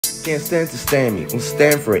Can't stand to stand me, won't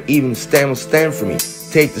stand for it, even stand will stand for me.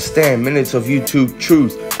 Take the stand, minutes of YouTube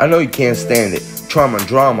truth. I know you can't stand it. Trauma and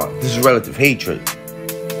drama, this is relative hatred.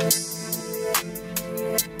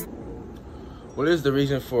 What is the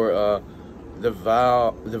reason for the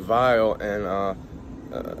vile and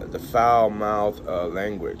the foul mouth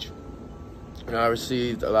language? You know, I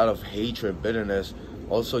received a lot of hatred, bitterness,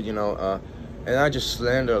 also, you know, and not just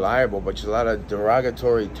slander, liable, but just a lot of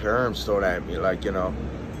derogatory terms thrown at me, like, you know,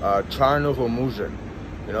 Czarnowy Murzyn,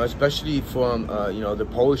 you know, especially from, you know, the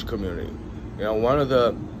Polish community. You know, one of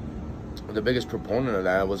the biggest proponent of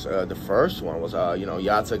that was, the first one was, you know,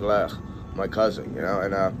 Jacek Lech, my cousin, you know,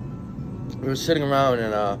 and we were sitting around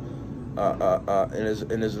in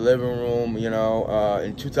his living room, you know,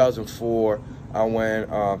 in 2004, I went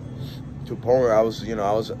to Poland. I was, you know,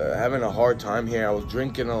 I was having a hard time here. I was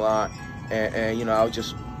drinking a lot, and you know, I was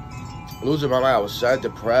just losing my mind. I was sad,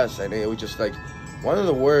 depressed, and it was just like one of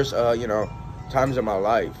the worst, you know, times of my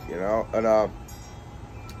life, you know. And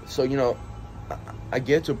so, you know, I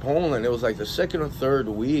get to Poland. It was like the second or third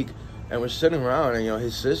week, and we're sitting around, and you know,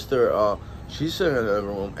 his sister, she's sitting in the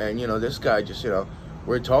living room, and you know, this guy just, you know,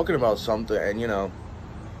 we're talking about something, and you know,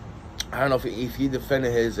 I don't know if he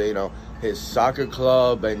defended his, you know, his soccer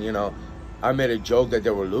club, and you know, I made a joke that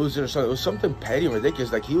they were losing or something. It was something petty and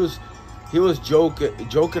ridiculous. Like he was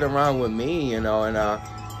joking around with me, you know. And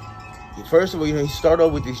first of all, you know, he started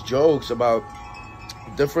off with these jokes about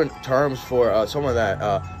different terms for someone that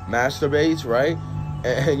masturbates, right?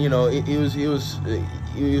 And you know, he was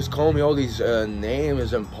calling me all these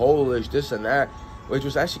names in Polish, this and that, which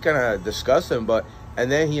was actually kind of disgusting. But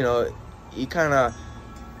and then, you know, he kind of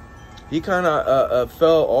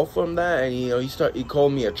fell off from that, and you know, he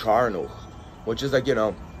called me a Czarnuch, which is like, you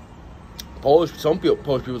know, Polish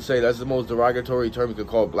people say that's the most derogatory term you could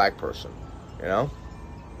call a black person, you know.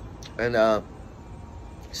 And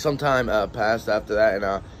some time passed after that, and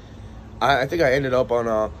I think I ended up on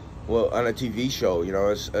a TV show, you know,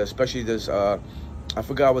 especially this I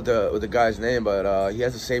forgot what the guy's name, but he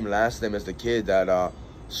has the same last name as the kid that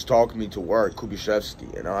stalked me to work,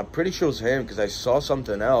 Kubiszewski. You know, I'm pretty sure it was him because I saw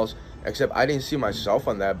something else, except I didn't see myself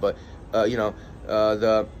on that. But you know,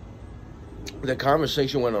 the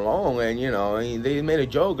conversation went along, and you know, they made a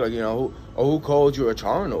joke like, you know, who called you a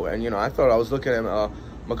Charno? And you know, I thought I was looking at my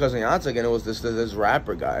cousin Jacek, and it was this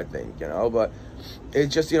rapper guy, I think, you know. But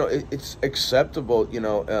it's just, you know, it's acceptable, you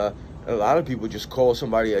know. A lot of people just call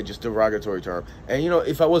somebody a just derogatory term, and you know,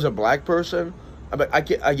 if I was a black person, I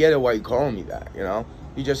get it why you calling me that, you know.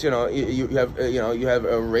 You just, you know, you have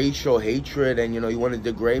a racial hatred, and you know, you want to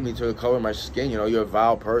degrade me to the color of my skin. You know, you're a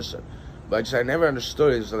vile person. But I never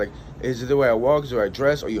understood it. It's like, is it the way I walk, is it the way I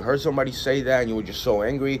dress, or you heard somebody say that and you were just so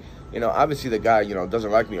angry? You know, obviously the guy, you know,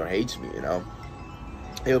 doesn't like me or hates me. You know,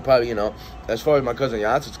 he would probably, you know, as far as my cousin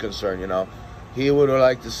Jacek's concerned, you know, he would have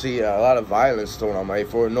liked to see a lot of violence thrown on me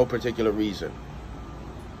for no particular reason.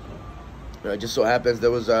 You know, it just so happens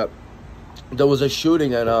there was a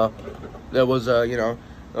shooting, and there was a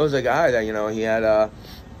guy that, you know, he had a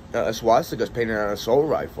swastikas painted on an assault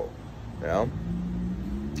rifle. You know,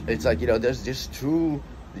 it's like, you know, there's just too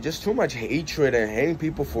much hatred and hating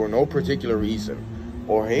people for no particular reason,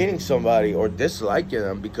 or hating somebody or disliking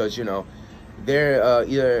them because, you know, they're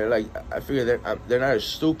either, like, I figure they're not as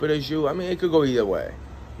stupid as you. I mean, it could go either way,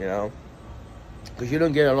 you know, because you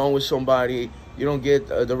don't get along with somebody, you don't get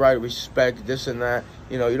the right respect, this and that,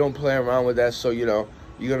 you know, you don't play around with that, so, you know,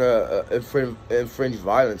 you're gonna infringe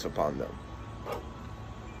violence upon them.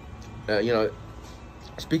 You know,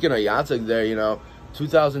 speaking of Jacek there, you know,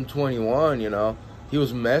 2021, you know, he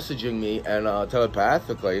was messaging me, and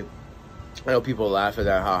telepathically, I know people laugh at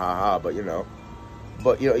that, ha ha ha, but you know,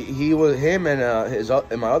 him and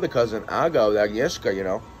my other cousin Aga, Agnieszka, you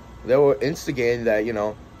know, they were instigating that, you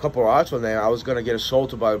know, a couple of hours from there, I was gonna get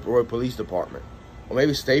assaulted by the Royal Police Department, or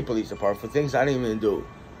maybe State Police Department, for things I didn't even do.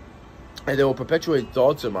 And they will perpetuate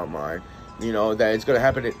thoughts in my mind, you know, that it's going to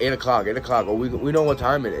happen at 8 o'clock, or we know what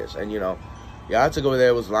time it is. And, you know, Jacek over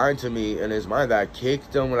there was lying to me in his mind that I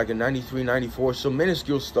kicked him like a 93, 94, some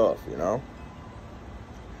minuscule stuff, you know.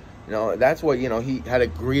 You know, that's what, you know, he had a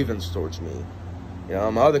grievance towards me. You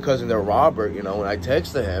know, my other cousin there, Robert, you know, when I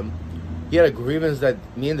texted him, he had a grievance that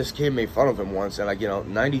me and this kid made fun of him once, and like, you know,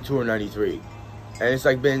 92 or 93. And it's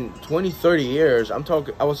like been 20, 30 years. I was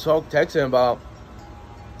texting him about,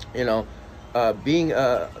 you know, being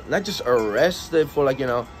not just arrested for, like, you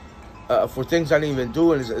know, for things I didn't even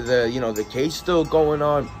do, and the case still going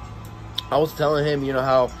on. I was telling him, you know,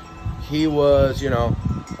 how he was, you know,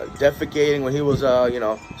 defecating when he was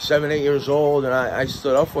 7, 8 years old, and I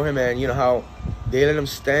stood up for him, and you know how they let him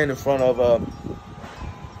stand in front of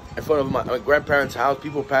in front of my grandparents' house.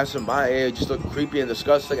 People passing by, it just looked creepy and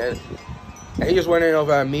disgusting. And he just went in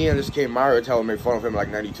over at me, and this came Mario telling me in front of him like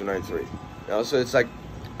 92, 93. You know, so it's like,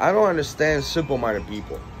 I don't understand simple-minded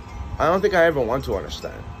people. I don't think I ever want to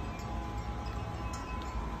understand.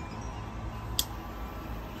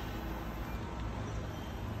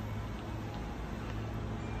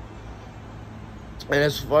 And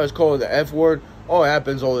as far as calling the F word, oh, it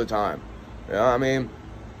happens all the time. You know, I mean,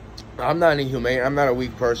 I'm not inhumane. I'm not a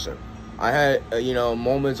weak person. I had, you know,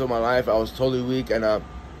 moments of my life I was totally weak and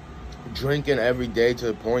drinking every day to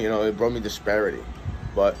the point, you know, it brought me disparity.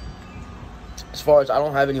 But as far as I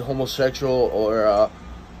don't have any homosexual or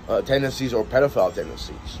tendencies or pedophile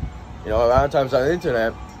tendencies. You know, a lot of times on the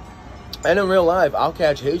internet and in real life, I'll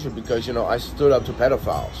catch hatred because, you know, I stood up to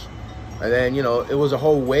pedophiles. And then, you know, it was a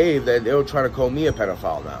whole wave that they were trying to call me a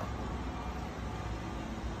pedophile now.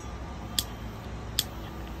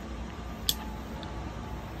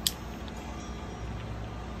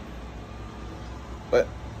 But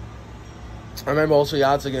I remember also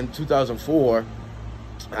Yatsik in 2004,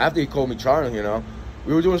 after he called me Charlie, you know,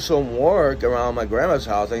 we were doing some work around my grandma's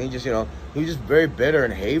house, and he just, you know, he was just very bitter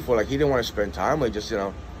and hateful. Like, he didn't want to spend time with me, just, you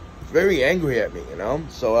know, very angry at me, you know.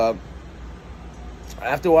 So,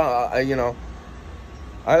 after a while, you know,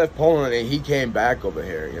 I left Poland and he came back over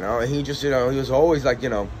here, you know, and he just, you know, he was always like, you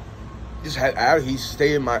know, just had out. He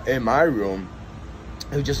stayed in my room.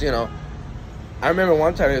 He just, you know, I remember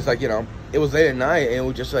one time it was like, you know, it was late at night and it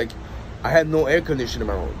was just like, I had no air conditioning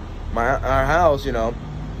in my room. Our house, you know,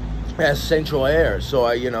 has central air, so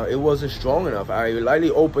you know, it wasn't strong enough. I lightly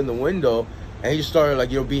opened the window and he just started like,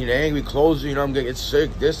 you know, being angry, closing, you know, I'm gonna get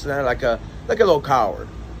sick, this and that, like a little coward,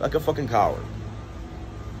 like a fucking coward.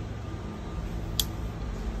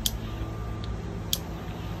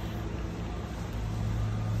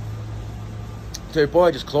 To the point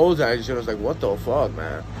I just closed it. I just, you know, was like, what the fuck,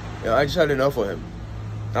 man? You know, I just had enough of him.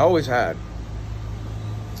 I always had.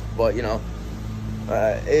 But, you know,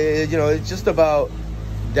 you know, it's just about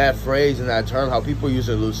that phrase and that term, how people use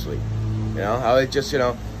it loosely. You know, how it just, you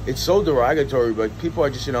know, it's so derogatory, but people are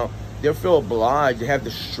just, you know, they feel obliged. They have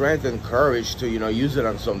the strength and courage to, you know, use it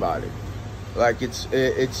on somebody. Like, it's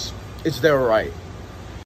their right.